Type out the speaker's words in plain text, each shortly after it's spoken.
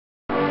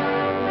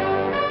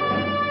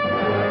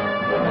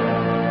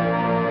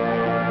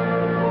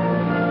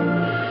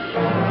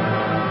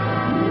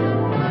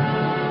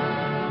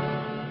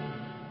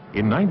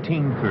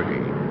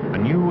1930, a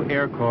new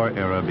Air Corps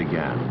era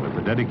began with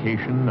the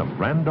dedication of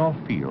Randolph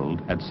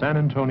Field at San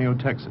Antonio,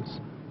 Texas.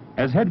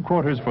 As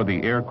headquarters for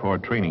the Air Corps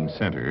Training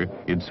Center,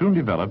 it soon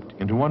developed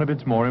into one of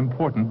its more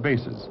important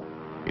bases.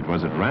 It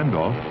was at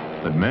Randolph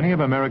that many of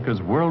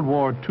America's World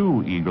War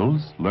II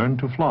Eagles learned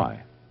to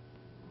fly.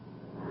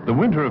 The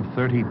winter of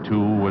 '32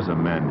 was a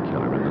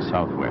man-killer in the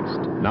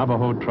Southwest.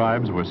 Navajo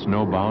tribes were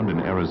snowbound in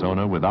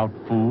Arizona without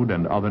food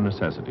and other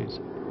necessities.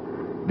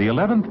 The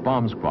 11th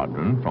Bomb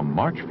Squadron from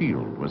March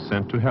Field was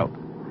sent to help.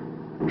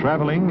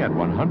 Traveling at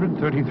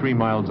 133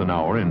 miles an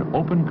hour in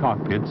open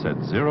cockpits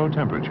at 0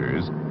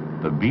 temperatures,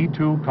 the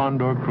B-2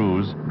 Condor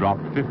crews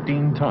dropped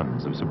 15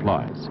 tons of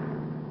supplies.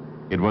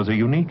 It was a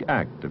unique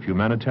act of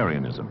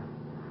humanitarianism.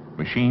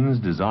 Machines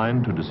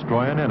designed to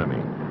destroy an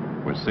enemy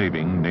were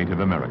saving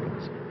Native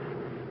Americans.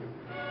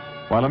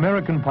 While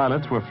American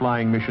pilots were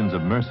flying missions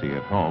of mercy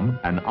at home,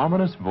 an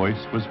ominous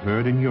voice was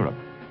heard in Europe.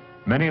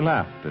 Many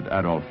laughed at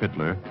Adolf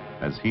Hitler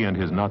as he and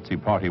his Nazi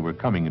party were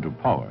coming into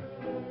power.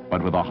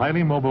 But with a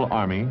highly mobile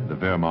army, the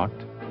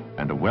Wehrmacht,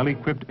 and a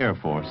well-equipped air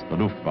force, the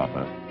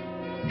Luftwaffe,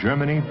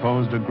 Germany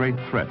posed a great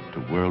threat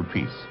to world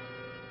peace.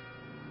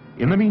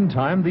 In the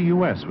meantime, the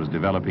U.S. was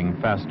developing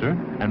faster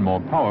and more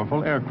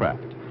powerful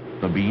aircraft,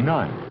 the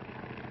B-9,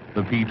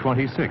 the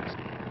P-26,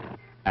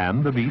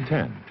 and the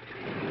B-10.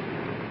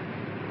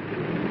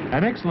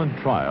 An excellent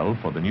trial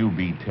for the new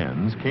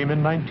B-10s came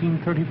in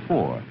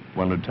 1934,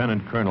 when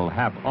Lieutenant Colonel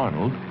Hap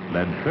Arnold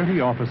led 30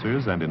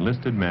 officers and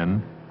enlisted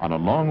men on a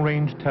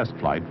long-range test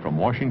flight from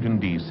Washington,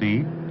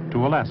 D.C.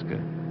 to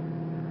Alaska.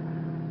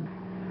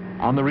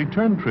 On the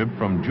return trip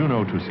from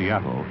Juneau to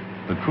Seattle,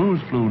 the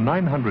crews flew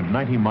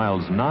 990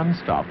 miles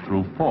non-stop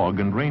through fog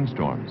and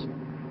rainstorms.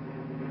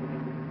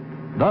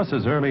 Thus,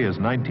 as early as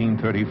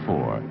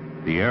 1934,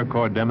 the Air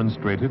Corps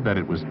demonstrated that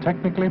it was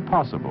technically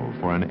possible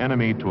for an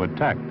enemy to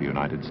attack the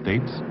United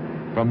States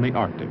from the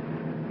Arctic.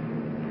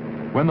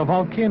 When the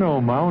volcano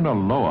Mauna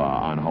Loa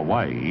on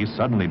Hawaii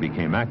suddenly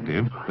became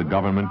active, the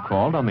government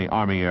called on the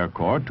Army Air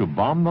Corps to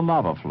bomb the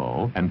lava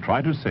flow and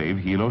try to save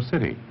Hilo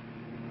City.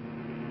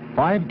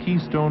 5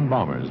 Keystone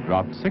bombers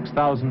dropped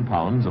 6,000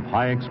 pounds of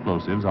high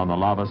explosives on the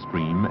lava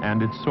stream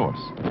and its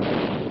source.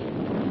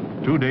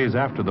 2 days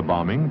after the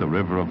bombing, the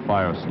river of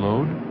fire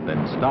slowed,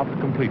 then stopped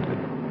completely,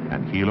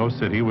 and Hilo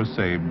City was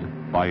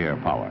saved by air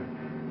power.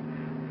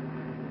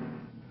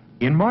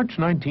 In March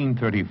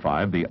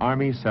 1935, the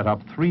Army set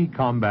up 3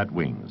 combat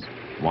wings,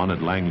 one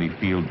at Langley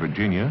Field,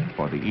 Virginia,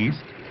 for the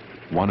east,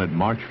 one at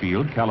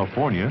Marchfield,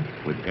 California,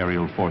 with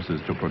aerial forces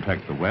to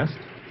protect the west,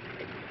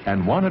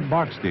 and one at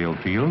Barksdale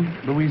Field,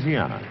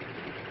 Louisiana.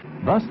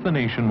 Thus, the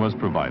nation was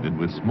provided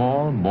with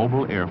small,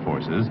 mobile air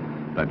forces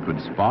that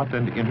could spot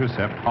and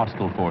intercept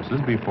hostile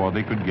forces before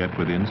they could get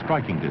within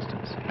striking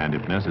distance. And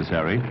if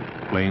necessary,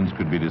 planes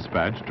could be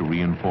dispatched to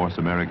reinforce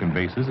American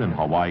bases in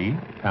Hawaii,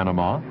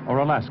 Panama, or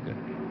Alaska.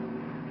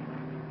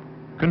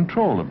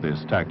 Control of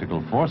this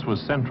tactical force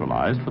was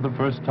centralized for the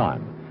first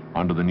time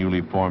under the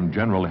newly formed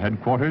General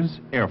Headquarters,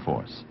 Air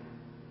Force.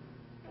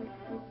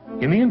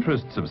 In the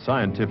interests of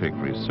scientific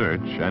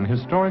research, an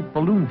historic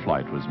balloon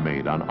flight was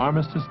made on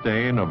Armistice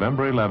Day,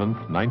 November 11,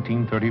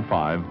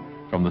 1935,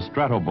 from the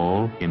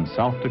Stratobowl in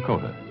South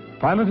Dakota.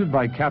 Piloted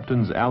by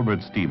Captains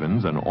Albert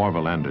Stevens and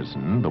Orville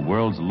Anderson, the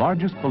world's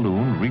largest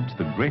balloon reached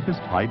the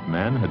greatest height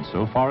man had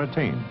so far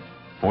attained,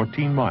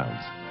 14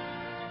 miles.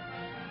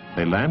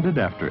 They landed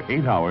after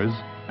 8 hours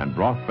and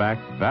brought back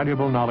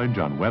valuable knowledge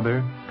on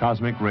weather,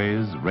 cosmic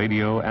rays,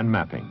 radio, and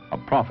mapping, a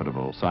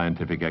profitable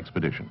scientific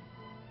expedition.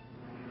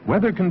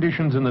 Weather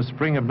conditions in the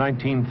spring of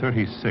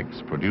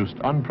 1936 produced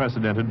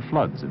unprecedented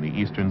floods in the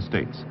eastern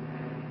states.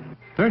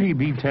 30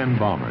 B-10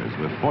 bombers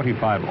with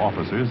 45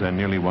 officers and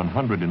nearly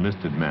 100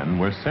 enlisted men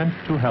were sent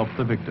to help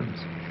the victims.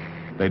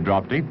 They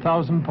dropped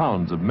 8,000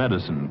 pounds of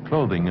medicine,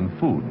 clothing, and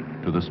food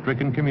to the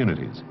stricken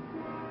communities.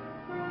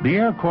 The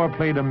Air Corps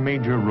played a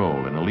major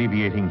role in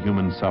alleviating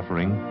human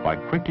suffering by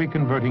quickly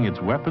converting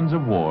its weapons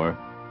of war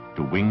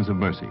to wings of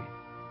mercy.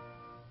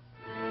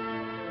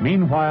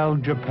 Meanwhile,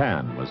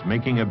 Japan was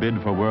making a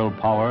bid for world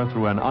power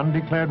through an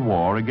undeclared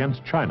war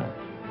against China.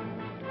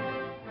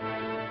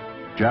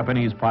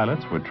 Japanese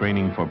pilots were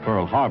training for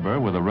Pearl Harbor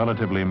with a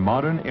relatively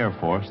modern air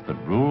force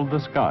that ruled the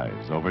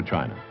skies over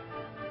China.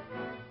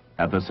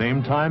 At the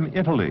same time,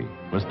 Italy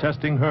was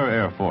testing her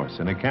air force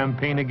in a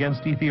campaign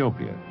against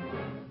Ethiopia.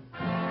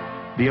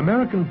 The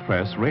American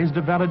press raised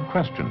a valid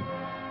question.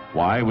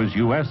 Why was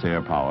U.S.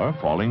 air power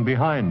falling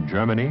behind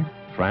Germany,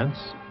 France,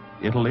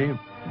 Italy,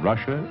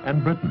 Russia,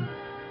 and Britain?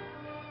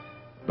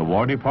 The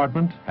War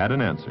Department had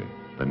an answer.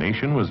 The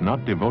nation was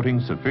not devoting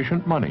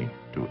sufficient money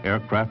to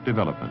aircraft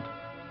development.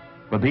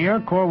 But the Air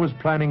Corps was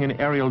planning an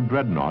aerial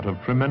dreadnought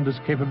of tremendous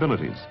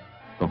capabilities,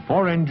 the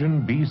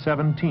 4-engine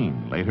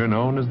B-17, later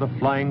known as the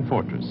Flying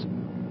Fortress.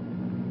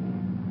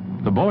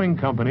 The Boeing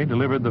Company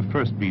delivered the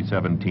first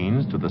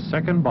B-17s to the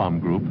 2nd Bomb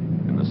Group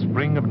in the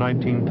spring of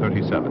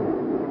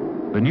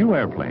 1937. The new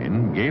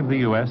airplane gave the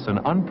U.S. an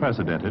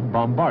unprecedented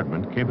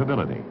bombardment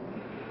capability.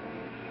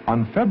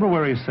 On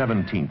February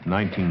 17,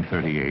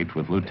 1938,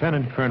 with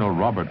Lieutenant Colonel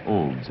Robert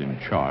Olds in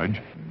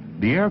charge,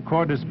 the Air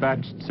Corps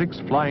dispatched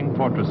 6 flying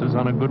fortresses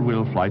on a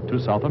goodwill flight to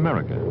South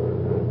America.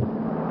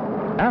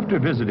 After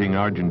visiting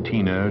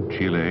Argentina,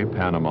 Chile,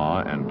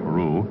 Panama, and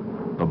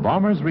Peru, the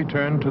bombers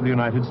returned to the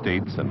United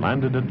States and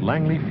landed at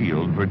Langley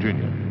Field,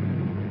 Virginia.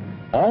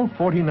 All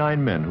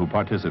 49 men who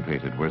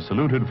participated were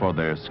saluted for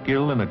their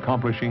skill in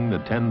accomplishing the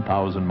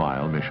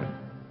 10,000-mile mission.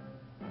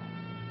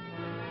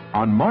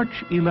 On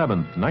March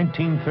 11,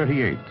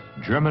 1938,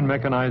 German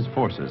mechanized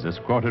forces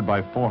escorted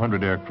by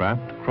 400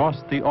 aircraft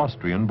crossed the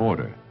Austrian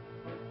border.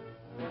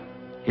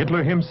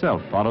 Hitler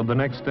himself followed the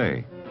next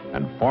day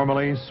and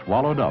formally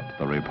swallowed up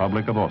the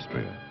Republic of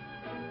Austria.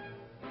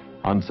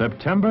 On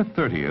September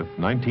 30th,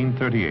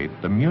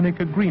 1938, the Munich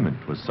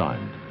Agreement was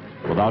signed.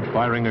 Without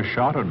firing a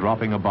shot or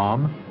dropping a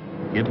bomb,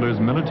 Hitler's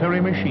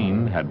military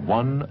machine had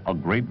won a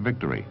great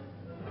victory.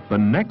 The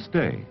next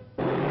day,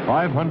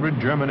 500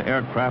 German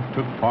aircraft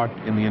took part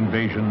in the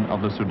invasion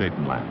of the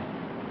Sudetenland.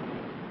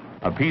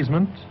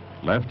 Appeasement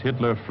left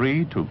Hitler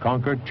free to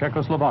conquer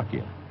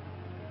Czechoslovakia.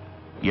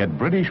 Yet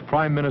British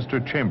Prime Minister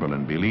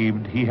Chamberlain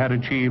believed he had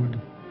achieved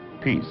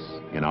peace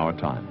in our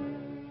time.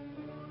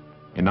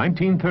 In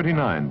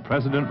 1939,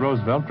 President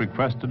Roosevelt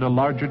requested a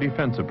larger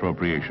defense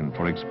appropriation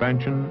for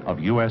expansion of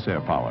U.S.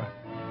 air power.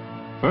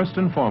 First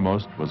and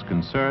foremost was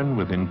concern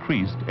with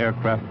increased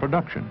aircraft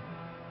production.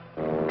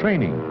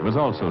 Training was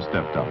also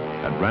stepped up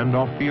at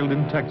Randolph Field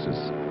in Texas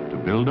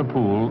to build a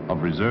pool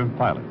of reserve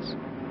pilots.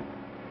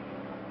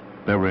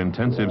 There were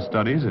intensive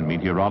studies in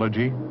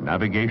meteorology,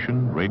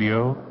 navigation,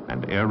 radio,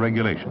 and air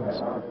regulations.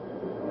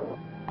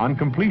 On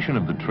completion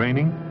of the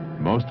training,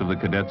 most of the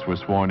cadets were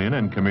sworn in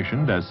and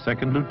commissioned as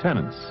second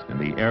lieutenants in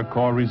the Air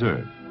Corps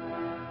Reserve.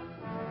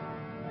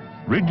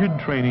 Rigid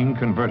training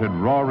converted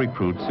raw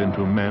recruits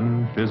into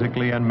men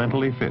physically and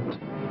mentally fit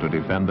to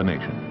defend the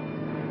nation.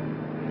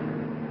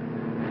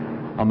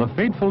 On the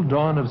fateful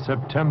dawn of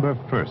September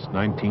 1st,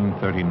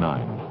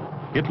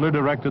 1939, Hitler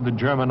directed the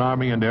German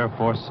Army and Air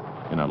Force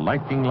in a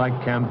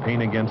lightning-like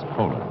campaign against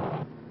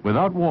Poland.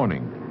 Without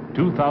warning,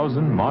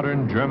 2,000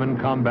 modern German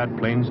combat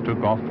planes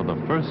took off for the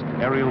first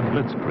aerial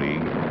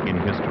blitzkrieg in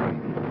history.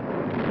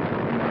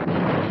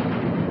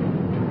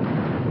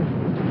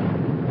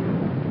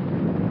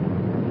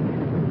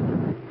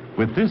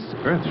 With this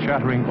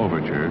earth-shattering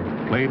overture,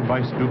 played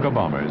by Stuka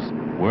bombers,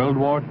 World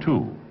War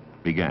II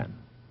began.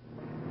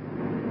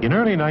 In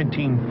early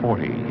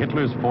 1940,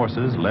 Hitler's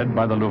forces, led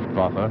by the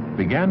Luftwaffe,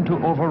 began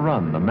to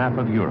overrun the map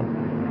of Europe,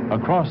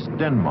 across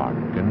Denmark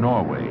and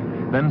Norway,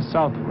 then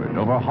southward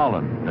over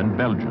Holland and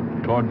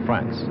Belgium toward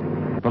France.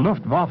 The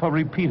Luftwaffe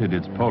repeated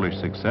its Polish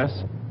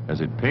success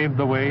as it paved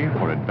the way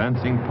for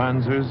advancing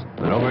panzers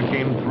that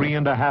overcame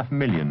 3.5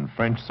 million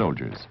French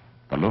soldiers.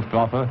 The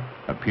Luftwaffe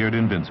appeared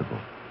invincible.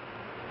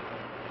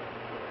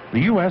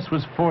 The U.S.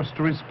 was forced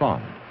to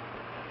respond.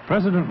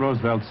 President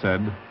Roosevelt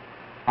said,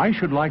 "I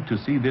should like to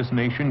see this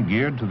nation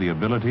geared to the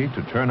ability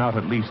to turn out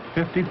at least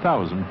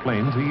 50,000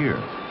 planes a year."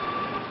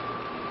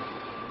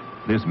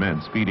 This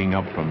meant speeding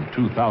up from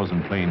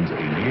 2,000 planes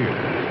a year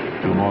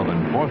to more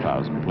than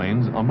 4,000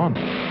 planes a month.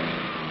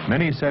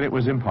 Many said it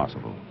was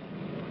impossible,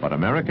 but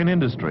American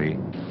industry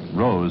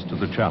rose to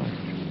the challenge.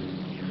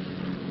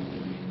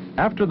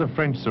 After the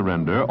French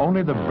surrender,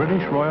 only the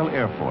British Royal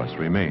Air Force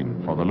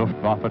remained for the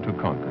Luftwaffe to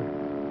conquer.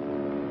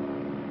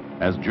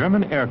 As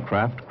German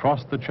aircraft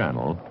crossed the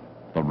Channel,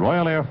 the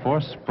Royal Air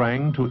Force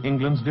sprang to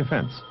England's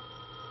defense.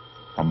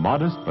 A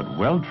modest but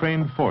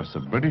well-trained force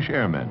of British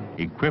airmen,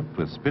 equipped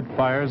with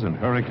Spitfires and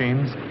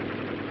Hurricanes,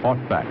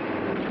 fought back.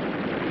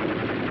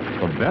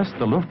 The best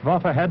the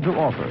Luftwaffe had to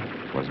offer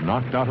was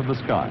knocked out of the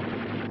sky.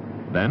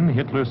 Then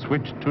Hitler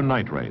switched to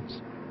night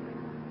raids.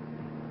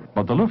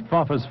 But the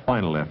Luftwaffe's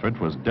final effort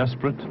was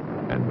desperate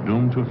and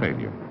doomed to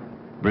failure.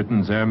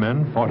 Britain's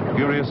airmen fought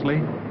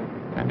furiously,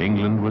 and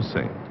England was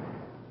saved.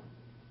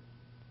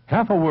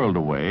 Half a world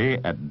away,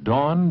 at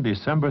dawn,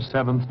 December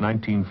 7th,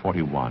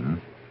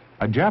 1941,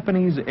 a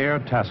Japanese air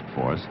task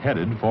force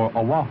headed for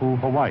Oahu,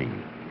 Hawaii.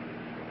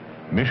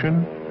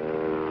 Mission: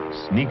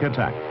 sneak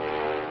attack.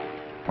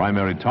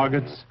 Primary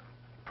targets: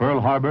 Pearl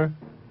Harbor,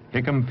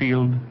 Hickam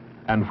Field,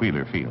 and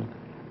Wheeler Field.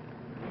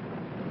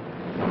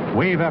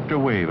 Wave after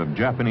wave of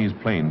Japanese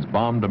planes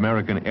bombed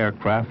American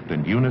aircraft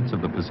and units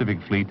of the Pacific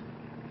Fleet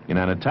in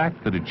an attack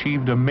that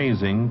achieved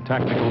amazing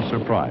tactical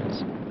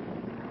surprise.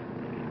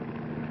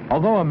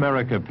 Although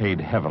America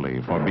paid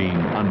heavily for being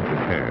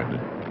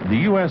unprepared, the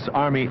U.S.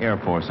 Army Air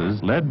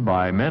Forces, led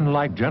by men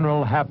like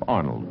General Hap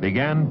Arnold,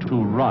 began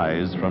to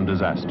rise from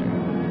disaster.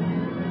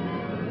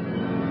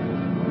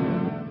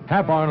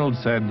 Hap Arnold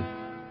said,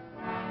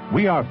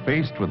 "We are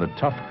faced with a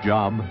tough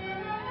job,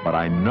 but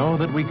I know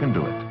that we can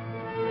do it.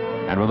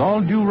 And with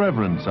all due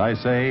reverence, I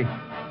say,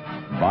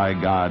 by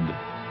God,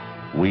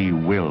 we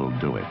will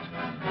do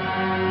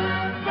it."